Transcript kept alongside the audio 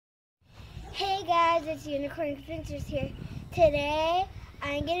guys, it's Unicorn Adventures here. Today,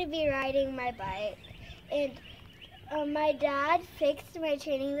 I'm going to be riding my bike. And my dad fixed my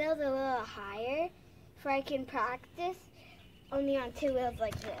training wheels a little higher so I can practice only on 2 wheels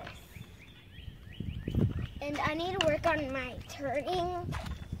like this. And I need to work on my turning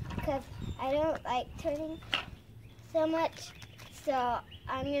because I don't like turning so much. So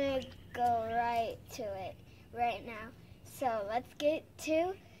I'm going to go right to it right now. So let's get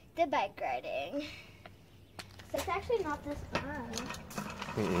to the bike riding. So it's actually not this fun.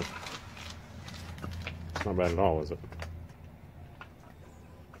 It's not bad at all, is it?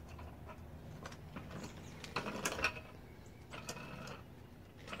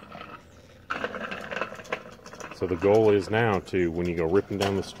 So the goal is now to, when you go ripping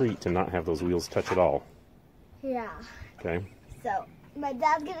down the street, to not have those wheels touch at all. Yeah. Okay. So my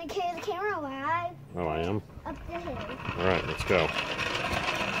dad's gonna carry the camera while I am? up the hill. All right, let's go.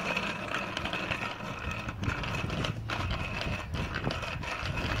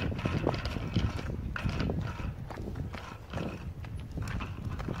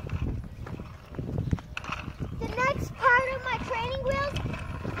 The next part of my training wheels,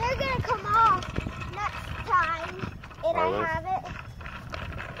 they're gonna come off next time, and I have it.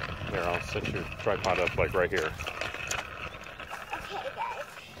 Here, I'll set your tripod up like right here. Okay, guys.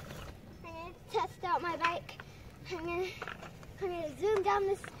 I'm gonna test out my bike. I'm gonna zoom down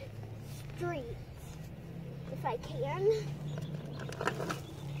this street if I can.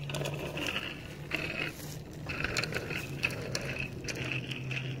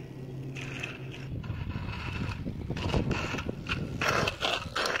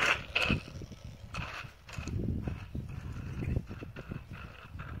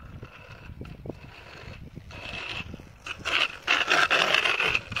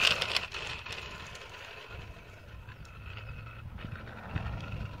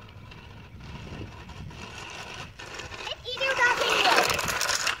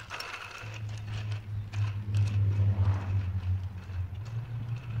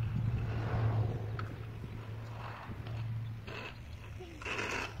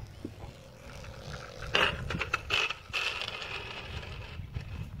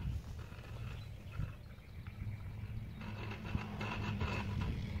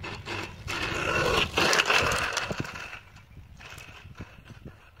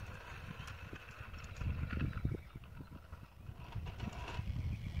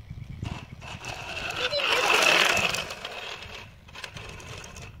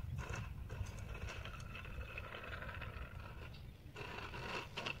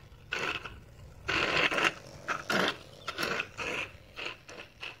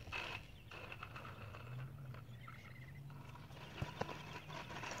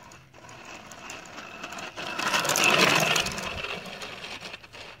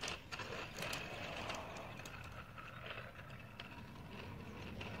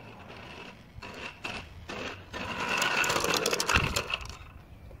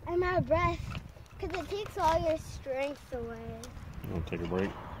 I'm out of breath because it takes all your strength away. You want to take a break?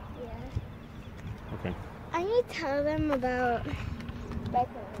 Yeah. Okay. I need to tell them about bike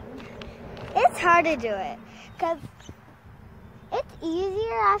riding. It's hard to do it because it's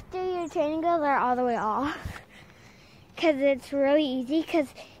easier after your training wheels are all the way off. Because it's really easy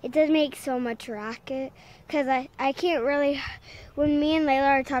because it does make so much racket. Because I can't really, when me and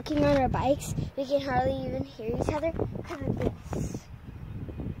Layla are talking on our bikes, we can hardly even hear each other because of this.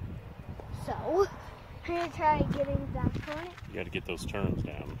 So, I'm going to try getting back on it. You got to get those turns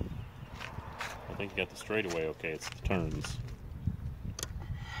down. I think you got the straightaway okay, it's the turns.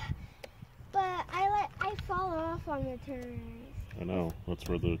 But I fall off on the turns. I know, that's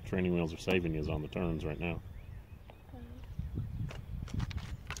where the training wheels are saving you, is on the turns right now.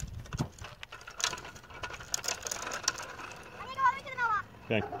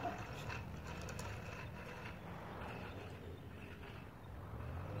 Okay.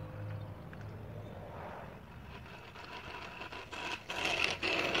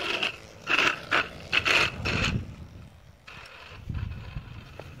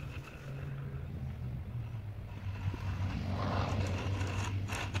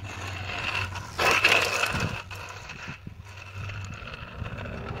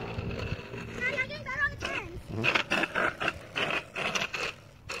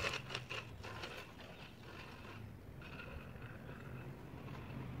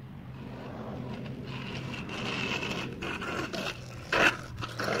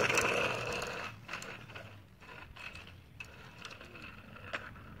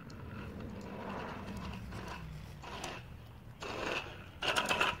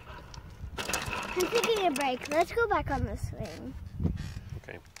 I'm taking a break. Let's go back on the swing.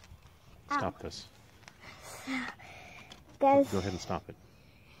 Okay. Stop this. Guys, Go ahead and stop it.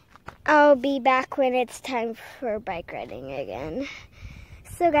 I'll be back when it's time for bike riding again.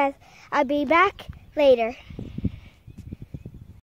 So guys, I'll be back later.